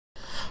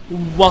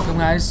Welcome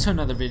guys to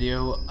another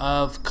video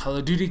of Call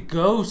of Duty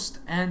Ghost,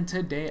 and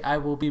today I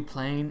will be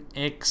playing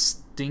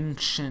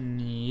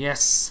Extinction.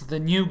 Yes, the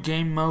new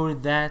game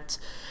mode that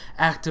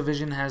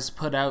Activision has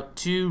put out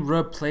to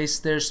replace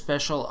their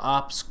Special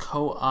Ops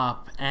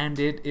co-op, and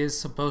it is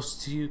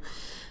supposed to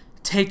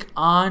take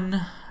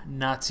on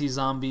Nazi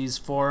zombies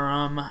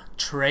from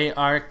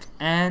Treyarch,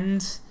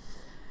 and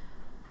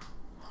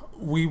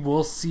we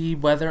will see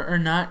whether or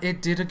not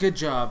it did a good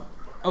job.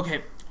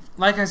 Okay,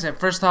 like I said,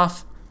 first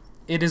off,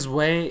 it is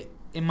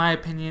in my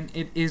opinion,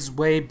 it is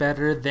way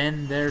better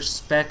than their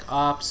Spec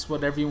Ops,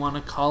 whatever you want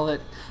to call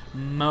it,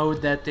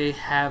 mode that they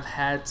have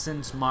had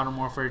since Modern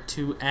Warfare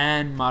 2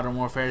 and Modern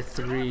Warfare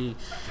 3.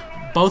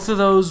 Both of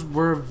those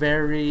were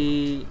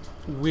very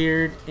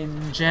weird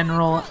in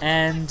general,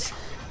 and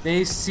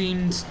they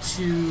seemed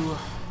to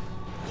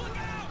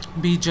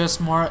be just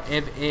more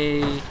of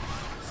a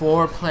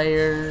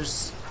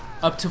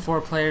up to four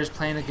players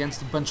playing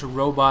against a bunch of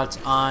robots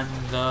on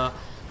the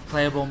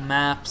playable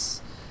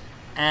maps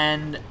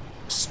and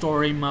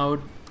story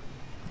mode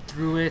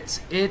through it.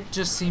 It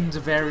just seemed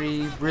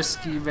very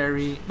risky,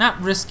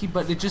 not risky,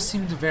 but it just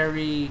seemed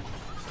very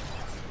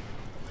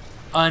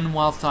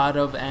unwell thought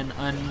of and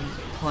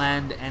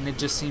unplanned, and it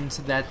just seems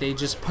that they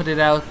just put it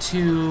out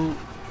to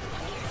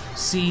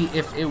see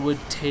if it would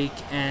take,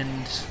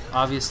 and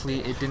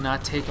obviously it did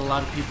not take. A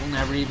lot of people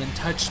never even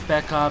touched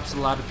Spec Ops, a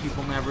lot of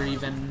people never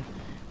even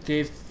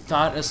gave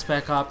thought of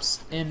Spec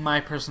Ops. In my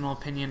personal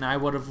opinion, I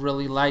would have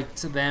really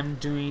liked them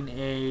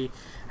doing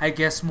I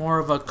guess more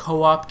of a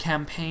co-op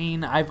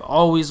campaign. I've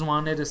always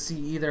wanted to see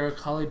either a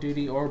Call of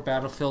Duty or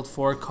Battlefield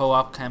 4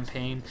 co-op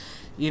campaign,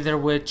 either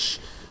which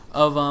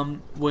of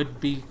them would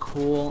be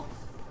cool.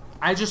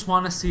 I just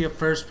want to see a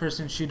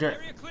first-person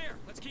shooter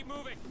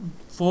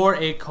for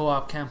a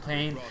co-op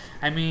campaign.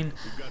 I mean,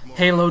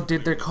 Halo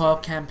did their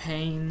co-op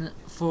campaign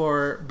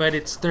but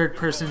it's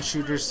third-person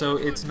shooter, so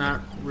it's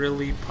not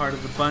really part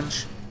of the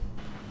bunch.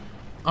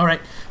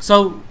 Alright,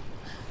 so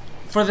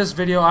for this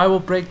video, I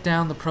will break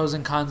down the pros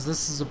and cons.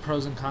 This is a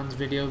pros and cons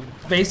video,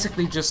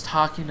 basically just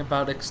talking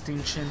about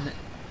Extinction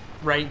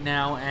right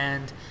now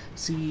and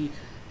see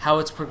how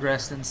it's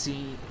progressed and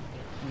see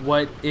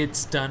what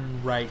it's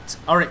done right.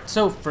 Alright,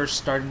 so first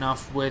starting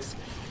off with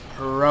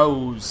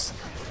pros.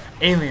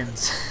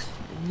 Aliens.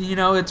 You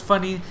know, it's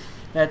funny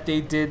that they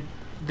did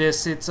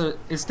this.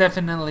 It's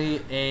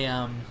definitely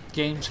a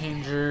game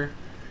changer,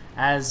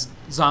 as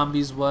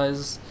Zombies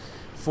was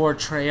for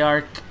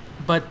Treyarch.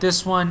 But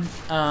this one,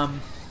 I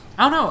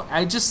don't know,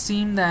 I just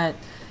seem that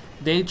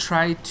they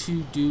try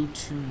to do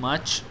too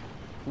much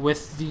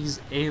with these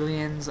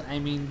aliens. I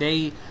mean,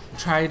 they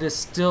try to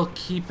still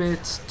keep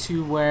it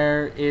to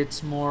where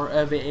it's more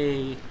of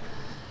a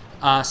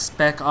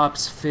Spec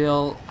Ops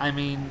feel. I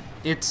mean,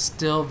 it's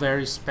still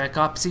very Spec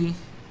Opsy,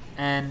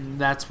 and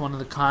that's one of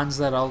the cons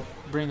that I'll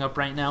bring up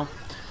right now.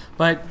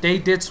 But they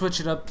did switch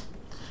it up.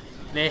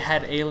 They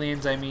had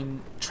aliens. I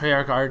mean,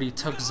 Treyarch already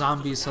took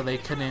Zombies, so they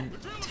couldn't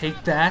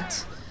take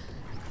that.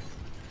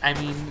 I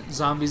mean,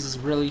 Zombies is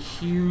really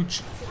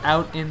huge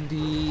out in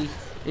the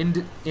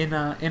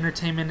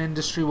entertainment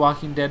industry.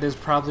 Walking Dead is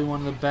probably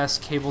one of the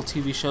best cable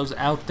TV shows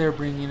out there,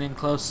 bringing in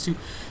close to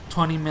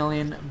 20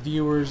 million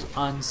viewers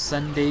on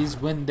Sundays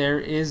when there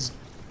is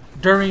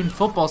during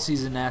football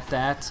season at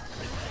that.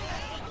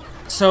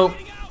 So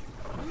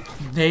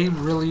they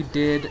really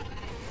did.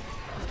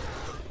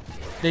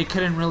 They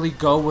couldn't really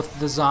go with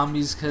the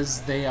Zombies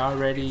because they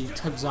already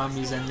took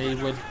Zombies, and they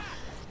would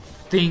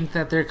think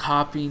that they're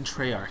copying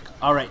Treyarch.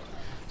 Alright,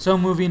 so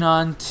moving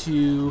on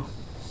to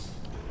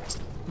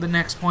the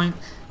next point.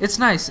 It's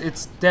nice.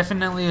 It's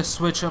definitely a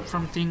switch up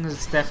from things.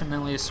 It's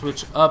definitely a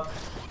switch up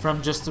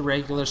from just the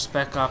regular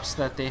Spec Ops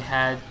that they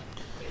had.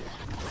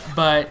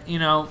 But, you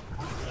know,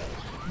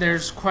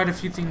 there's quite a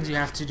few things you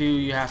have to do.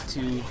 You have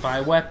to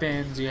buy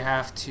weapons. You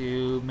have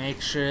to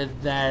make sure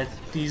that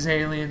these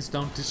aliens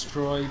don't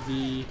destroy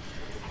the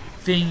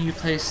thing you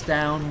place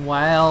down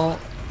while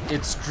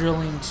it's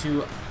drilling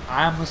to,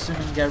 I'm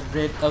assuming, get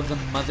rid of the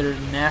mother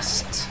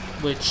nest,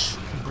 which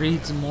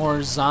breeds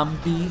more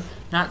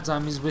not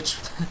zombies, which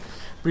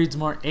breeds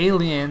more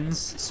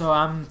aliens. So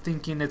I'm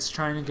thinking it's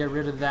trying to get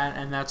rid of that,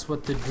 and that's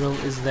what the drill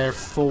is there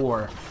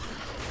for.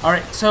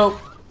 Alright, so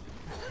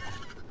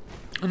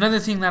another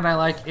thing that I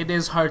like, it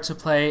is hard to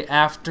play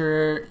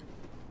after,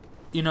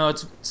 you know,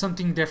 it's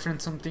something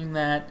different, something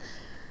that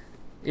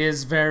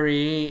is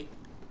very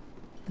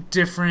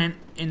different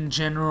in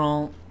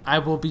general. I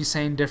will be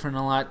saying different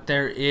a lot.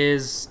 There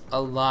is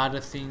a lot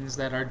of things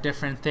that are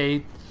different,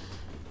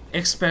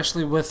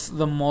 especially with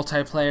the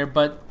multiplayer,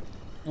 but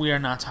we are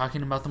not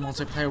talking about the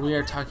multiplayer. We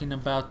are talking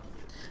about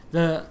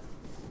the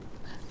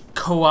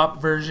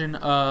co-op version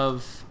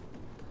of,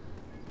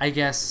 I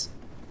guess,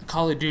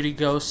 Call of Duty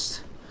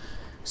Ghost.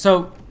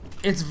 So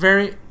it's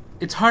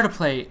hard to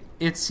play.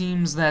 It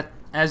seems that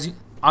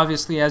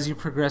obviously as you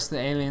progress, the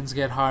aliens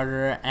get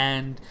harder,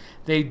 and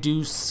they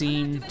do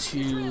seem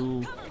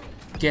to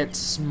get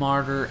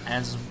smarter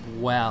as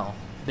well.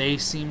 They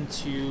seem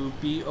to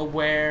be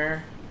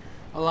aware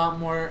a lot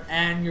more,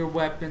 and your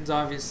weapons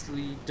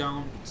obviously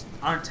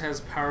aren't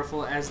as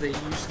powerful as they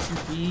used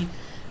to be.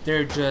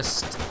 They're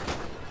just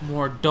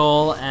more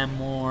dull and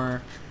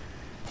more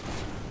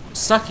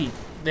sucky.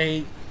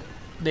 They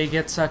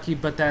get sucky,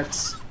 but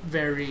that's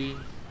very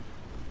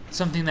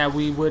something that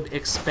we would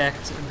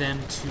expect them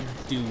to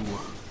do.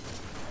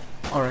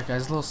 Alright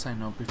guys, a little side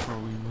note before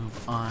we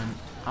move on.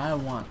 I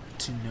want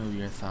to know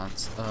your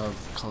thoughts of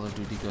Call of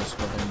Duty Ghosts,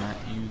 whether or not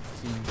you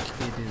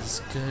think it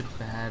is good,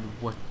 bad,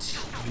 what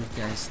you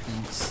guys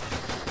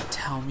think.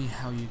 Tell me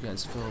how you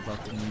guys feel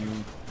about the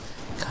new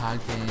COD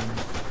game,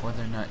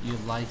 whether or not you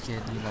like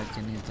it, do you like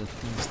any of the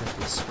things that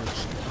they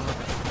switched up,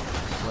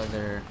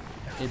 whether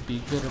it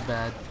be good or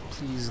bad.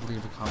 Please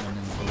leave a comment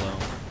in below.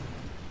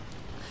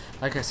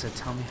 Like I said,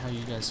 tell me how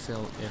you guys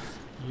feel. If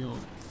you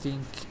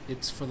think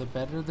it's for the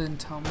better, then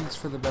tell me it's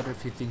for the better.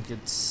 If you think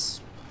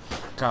it's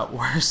got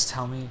worse,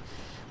 tell me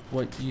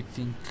what you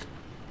think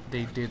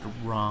they did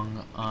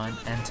wrong on,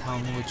 and tell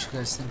me what you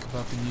guys think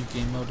about the new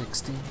game mode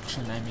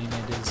Extinction. I mean,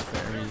 it is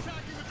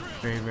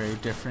very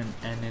different,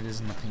 and it is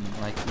nothing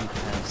like we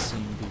have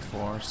seen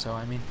before. So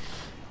I mean,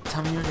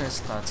 tell me your guys'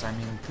 thoughts. I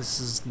mean,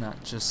 this is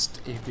not just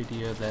a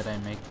video that I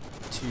make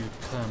to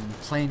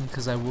complain,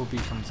 because I will be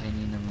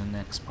complaining in the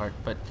next part,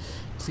 but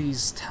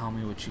please tell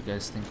me what you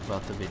guys think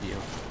about the video.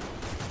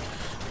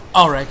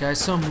 Alright guys,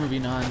 so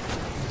moving on.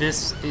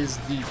 This is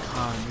the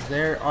cons.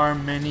 There are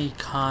many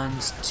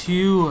cons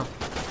to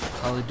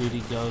Call of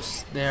Duty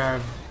Ghosts. There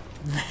are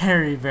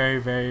very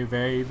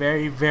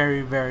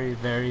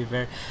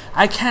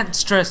I can't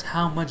stress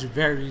how much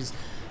varies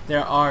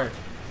there are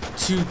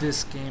to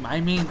this game.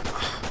 I mean,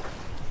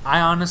 I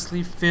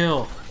honestly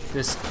feel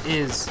this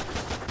is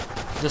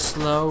the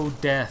slow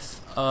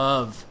death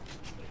of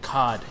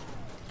COD.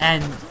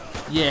 And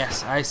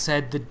yes, I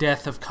said the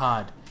death of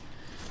COD.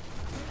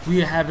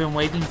 We have been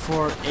waiting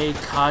for a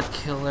COD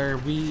killer.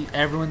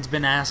 Everyone's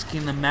been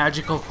asking the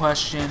magical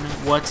question,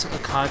 what's a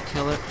COD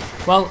killer?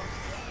 Well,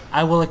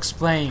 I will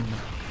explain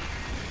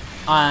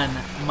on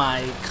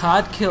my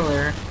COD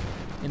killer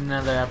in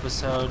another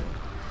episode.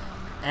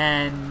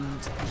 And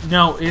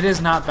no, it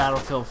is not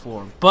Battlefield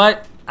 4,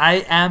 but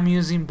I am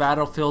using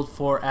Battlefield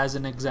 4 as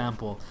an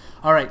example.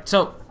 Alright,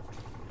 so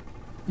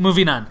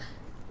moving on.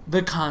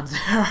 The cons.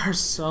 There are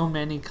so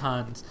many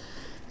cons.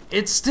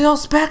 It's still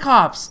Spec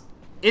Ops.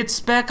 It's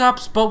Spec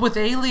Ops, but with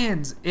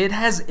aliens. It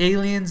has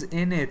aliens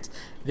in it.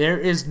 There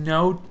is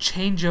no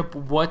change up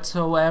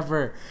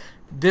whatsoever.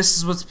 This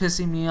is what's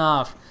pissing me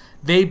off.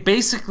 They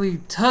basically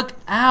took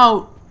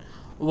out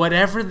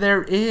whatever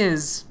there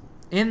is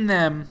in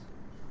them.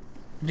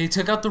 They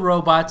took out the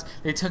robots.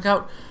 They took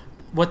out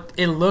what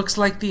it looks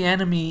like the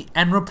enemy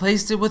and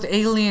replaced it with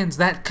aliens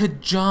that could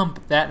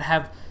jump, that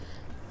have...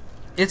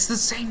 It's the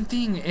same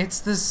thing. It's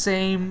the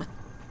same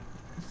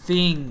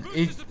thing.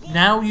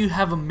 Now you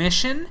have a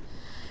mission,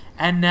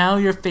 and now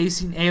you're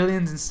facing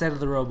aliens instead of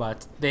the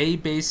robots. They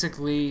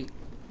basically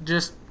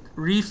just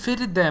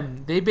refitted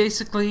them. They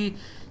basically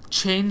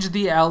changed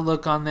the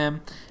outlook on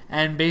them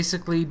and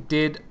basically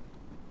did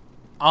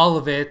all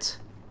of it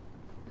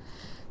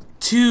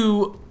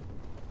to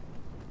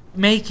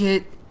make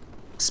it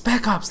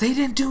Spec Ops. They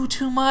didn't do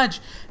too much.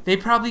 They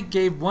probably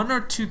gave 1 or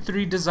 2,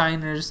 3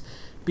 designers,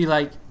 be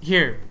like,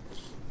 here,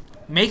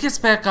 make it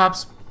Spec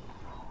Ops,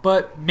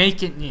 but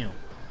make it new.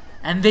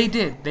 And they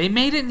did. They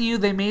made it new,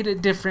 they made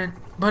it different,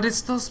 but it's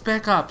still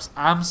Spec Ops.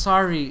 I'm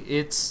sorry,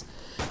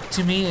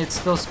 to me, it's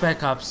still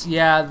Spec Ops.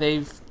 Yeah,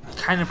 they've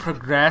kind of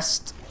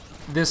progressed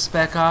this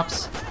Spec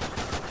Ops,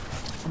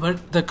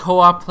 but the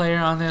co-op player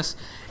on this,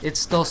 it's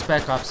still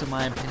Spec Ops in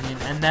my opinion,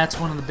 and that's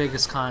one of the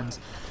biggest cons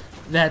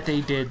that they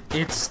did.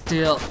 It's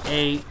still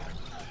a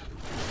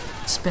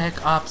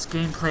Spec Ops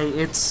gameplay.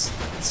 It's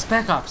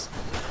Spec Ops.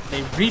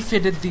 They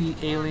refitted the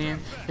alien.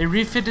 They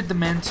refitted the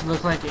men to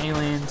look like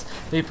aliens.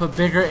 They put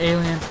bigger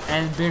aliens,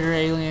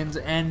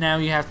 and now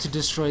you have to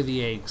destroy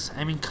the eggs.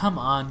 I mean, come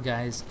on,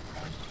 guys.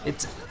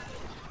 It's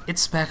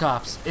Spec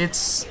Ops.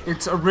 It's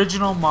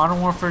original Modern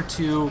Warfare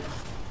 2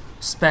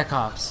 Spec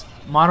Ops.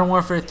 Modern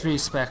Warfare 3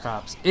 Spec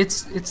Ops.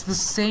 It's the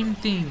same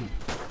thing.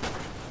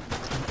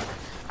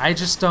 I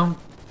just don't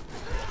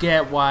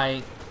get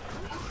why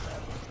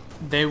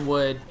they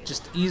would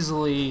just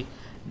easily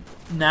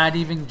not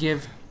even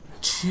give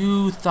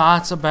 2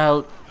 thoughts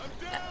about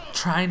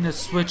trying to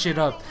switch it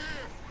up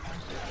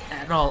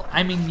at all.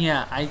 I mean,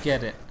 yeah, I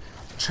get it.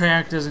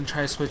 Treyarch doesn't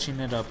try switching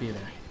it up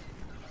either.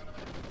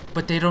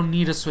 But they don't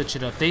need to switch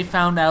it up. They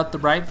found out the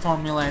right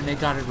formula and they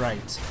got it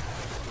right.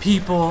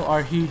 People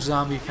are huge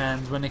zombie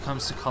fans when it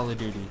comes to Call of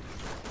Duty.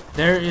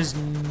 There is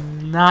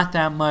not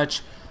that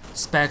much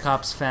Spec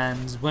Ops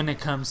fans when it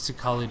comes to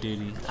Call of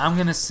Duty. I'm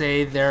gonna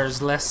say there's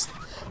less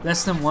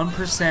than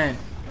 1%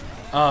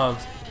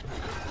 of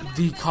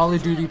the Call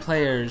of Duty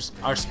players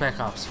are Spec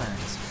Ops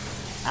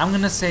fans. I'm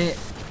gonna say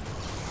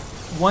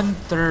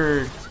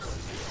 1/3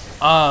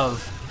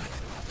 of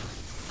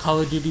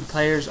Call of Duty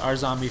players are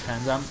zombie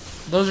fans.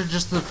 Those are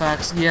just the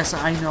facts. Yes,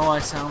 I know I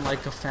sound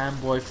like a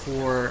fanboy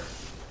for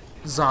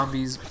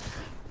zombies,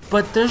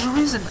 but there's a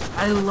reason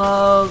I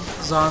love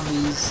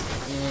zombies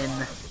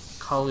in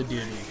Call of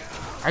Duty.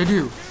 I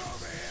do.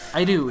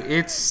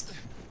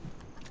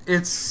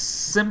 It's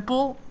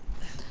simple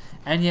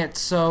and yet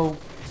so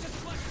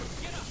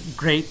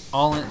great,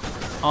 all in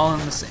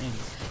the same.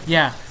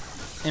 Yeah,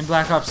 in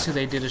Black Ops 2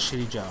 they did a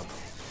shitty job.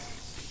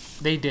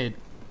 They did.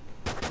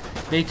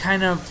 They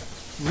kind of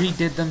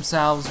redid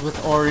themselves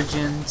with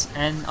Origins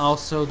and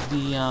also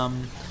the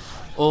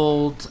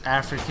old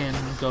African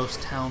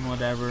ghost town,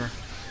 whatever.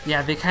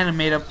 Yeah, they kind of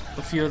made up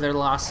a few of their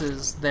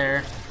losses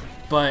there,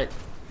 but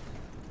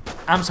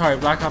I'm sorry,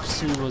 Black Ops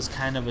 2 was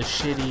kind of a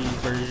shitty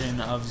version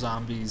of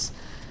zombies.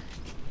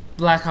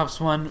 Black Ops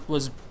 1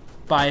 was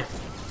by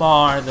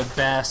far the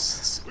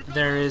best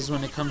there is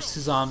when it comes to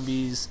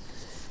zombies,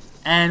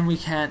 and we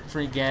can't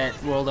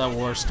forget World at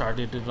War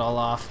started it all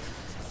off.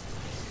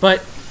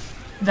 But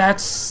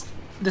this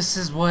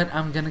is what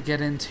I'm gonna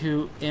get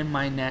into in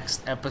my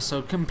next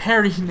episode,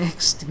 comparing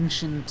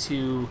Extinction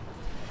to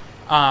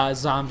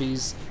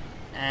zombies.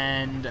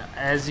 And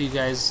as you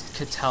guys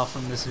could tell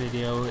from this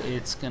video,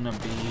 it's gonna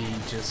be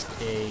just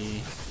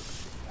a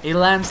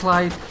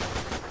landslide.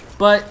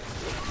 But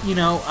you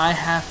know, I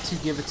have to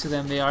give it to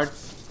them.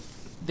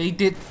 They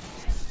did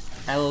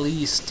at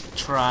least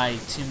try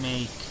to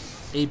make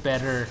a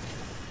better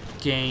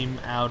game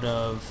out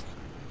of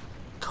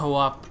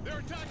co-op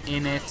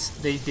in it.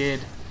 They did.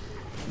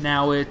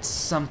 Now it's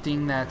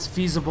something that's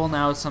feasible.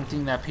 Now it's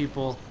something that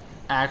people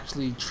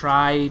actually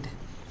tried.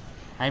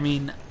 I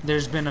mean,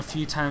 there's been a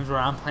few times where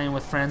I'm playing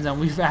with friends and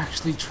we've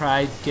actually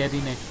tried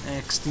getting an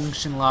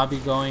Extinction lobby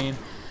going.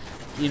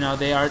 You know,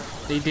 they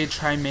did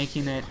try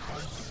making it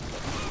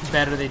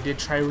better. They did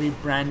try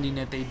rebranding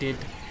it. They did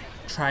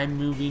try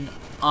moving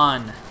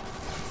on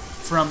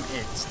from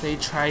it. They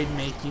tried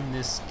making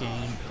this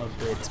game a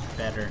bit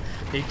better.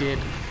 They did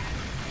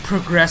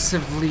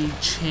progressively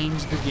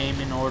change the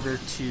game in order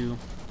to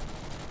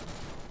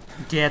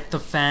get the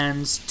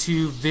fans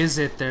to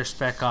visit their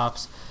Spec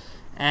Ops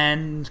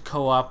and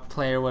co-op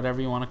player,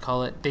 whatever you want to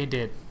call it. They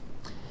did.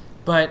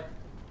 But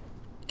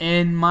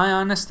in my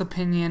honest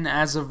opinion,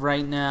 as of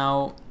right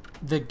now,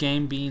 the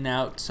game being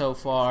out so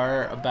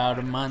far about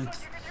a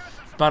month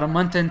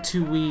and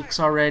 2 weeks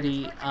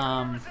already,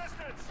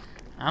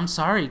 I'm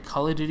sorry,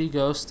 Call of Duty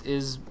Ghost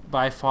is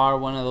by far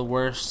one of the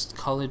worst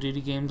Call of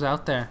Duty games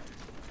out there.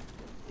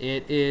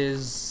 It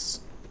is,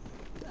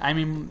 I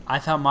mean, I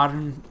thought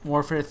Modern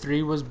Warfare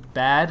 3 was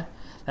bad.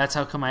 That's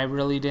how come I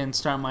really didn't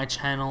start my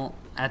channel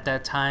at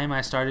that time.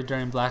 I started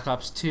during Black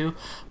Ops 2.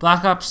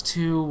 Black Ops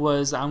 2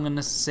 was, I'm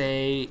gonna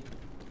say,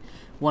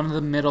 one of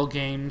the middle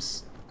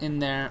games in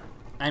there.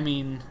 I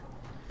mean,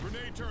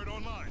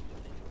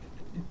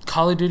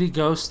 Call of Duty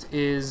Ghost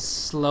is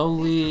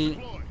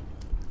slowly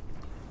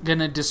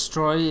gonna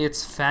destroy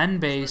its fan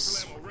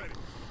base,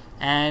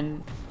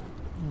 and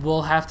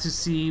we'll have to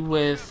see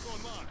with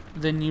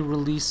the new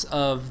release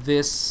of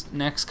this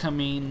next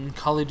coming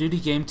Call of Duty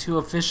game to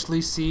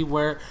officially see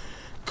where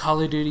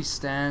Call of Duty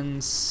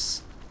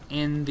stands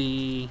in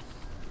the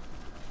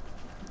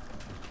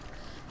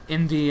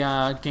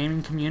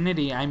gaming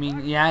community. I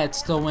mean, yeah, it's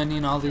still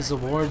winning all these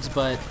awards,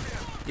 but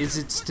is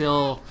it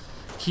still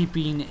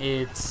keeping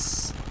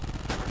its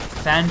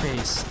fan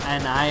base?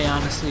 And I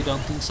honestly don't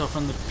think so.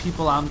 From the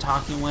people I'm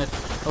talking with,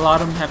 a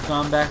lot of them have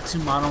gone back to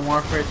Modern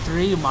Warfare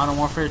 3, Modern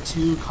Warfare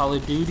 2, Call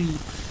of Duty,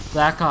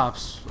 Black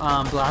Ops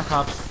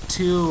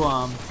 2,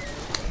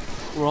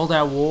 World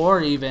at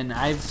War even.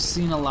 I've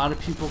seen a lot of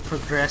people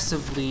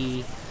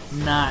progressively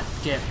not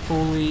get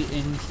fully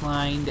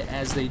inclined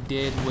as they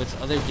did with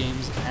other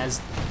games as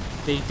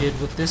they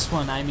did with this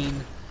one. I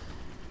mean,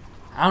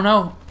 I don't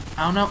know.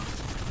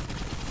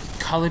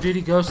 Call of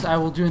Duty Ghost, I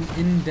will do an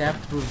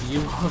in-depth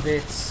review of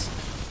it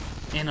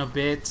in a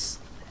bit,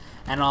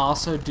 and I'll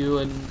also do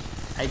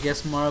I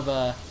guess more of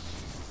a,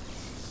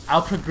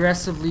 I'll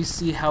progressively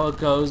see how it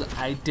goes.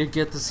 I did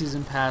get the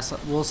season pass.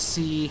 We'll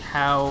see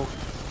how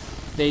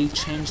they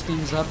change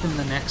things up in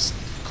the next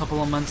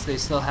couple of months. They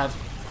still have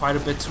quite a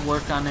bit to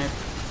work on it.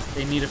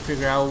 They need to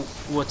figure out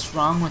what's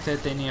wrong with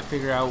it. They need to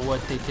figure out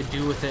what they could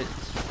do with it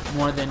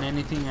more than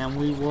anything, and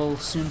we will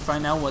soon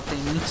find out what they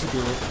need to do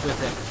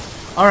with it.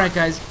 Alright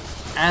guys,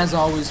 as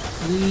always,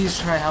 please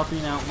try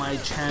helping out my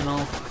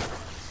channel,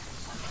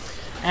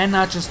 and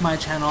not just my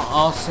channel,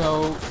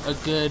 also a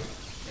good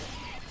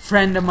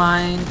friend of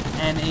mine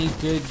and a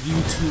good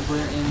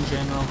YouTuber in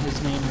general.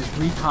 His name is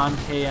Recon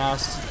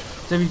Chaos.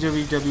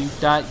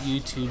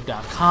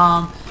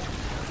 www.youtube.com/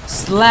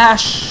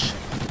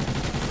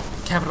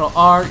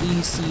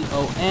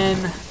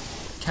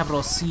 RECON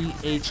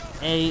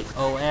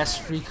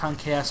CHAOS Recon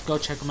Chaos. Go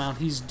check him out.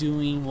 He's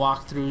doing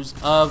walkthroughs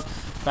of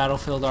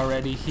Battlefield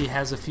already. He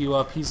has a few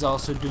up. He's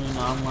also doing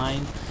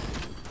online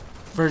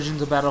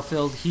versions of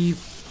Battlefield. He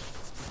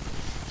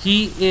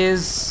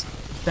is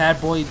Bad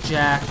Boy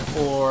Jack,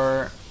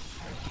 or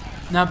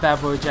not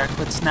Bad Boy Jack,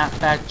 but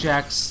Snapback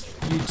Jack's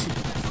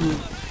YouTube.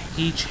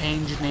 He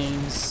changed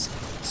names.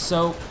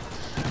 So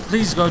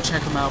please go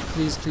check him out.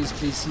 Please, please,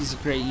 please. He's a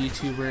great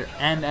YouTuber.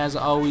 And as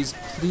always,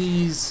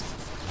 please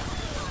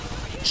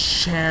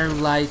share,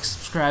 like,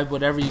 subscribe,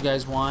 whatever you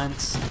guys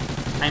want.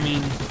 I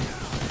mean,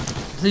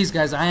 please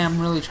guys, I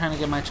am really trying to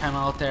get my channel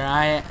out there.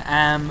 I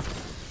am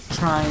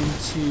trying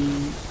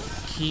to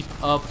keep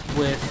up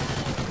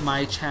with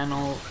my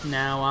channel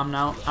now.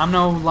 I'm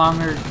no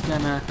longer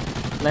gonna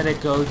let it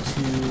go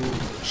to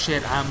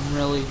shit. I'm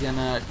really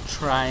gonna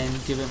try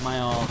and give it my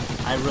all.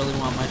 I really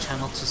want my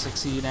channel to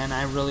succeed, and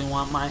I really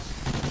want my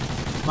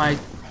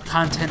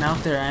content out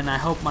there, and I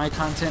hope my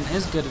content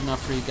is good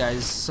enough for you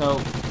guys. So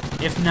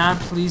if not,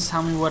 please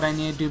tell me what I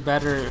need to do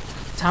better.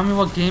 Tell me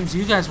what games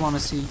you guys want to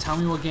see. Tell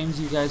me what games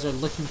you guys are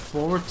looking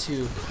forward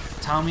to.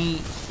 Tell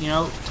me, you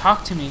know,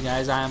 talk to me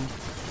guys. I'm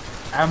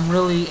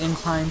really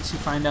inclined to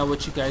find out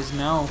what you guys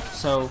know.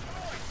 So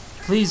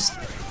please,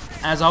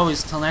 as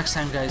always, till next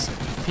time guys,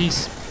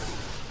 peace.